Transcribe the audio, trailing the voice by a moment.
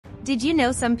Did you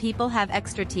know some people have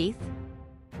extra teeth?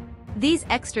 These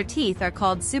extra teeth are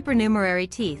called supernumerary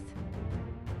teeth.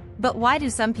 But why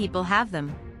do some people have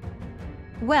them?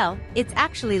 Well, it's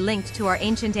actually linked to our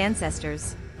ancient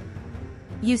ancestors.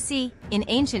 You see, in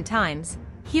ancient times,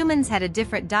 humans had a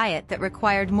different diet that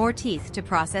required more teeth to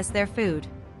process their food.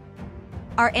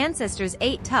 Our ancestors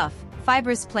ate tough,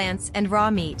 fibrous plants and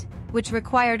raw meat, which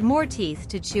required more teeth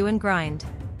to chew and grind.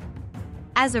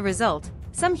 As a result,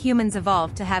 some humans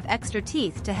evolved to have extra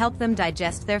teeth to help them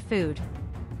digest their food.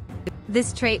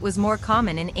 This trait was more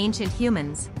common in ancient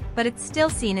humans, but it's still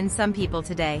seen in some people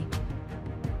today.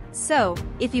 So,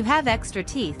 if you have extra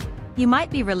teeth, you might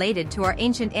be related to our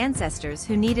ancient ancestors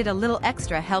who needed a little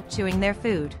extra help chewing their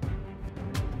food.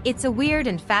 It's a weird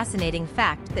and fascinating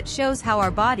fact that shows how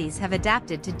our bodies have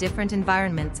adapted to different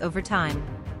environments over time.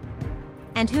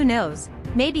 And who knows,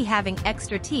 maybe having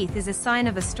extra teeth is a sign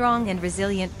of a strong and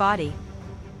resilient body.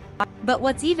 But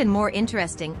what's even more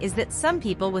interesting is that some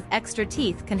people with extra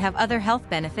teeth can have other health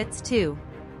benefits too.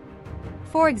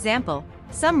 For example,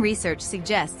 some research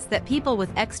suggests that people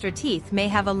with extra teeth may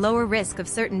have a lower risk of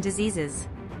certain diseases.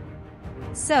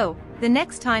 So, the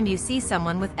next time you see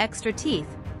someone with extra teeth,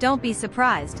 don't be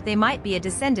surprised, they might be a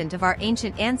descendant of our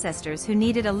ancient ancestors who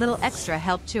needed a little extra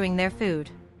help chewing their food.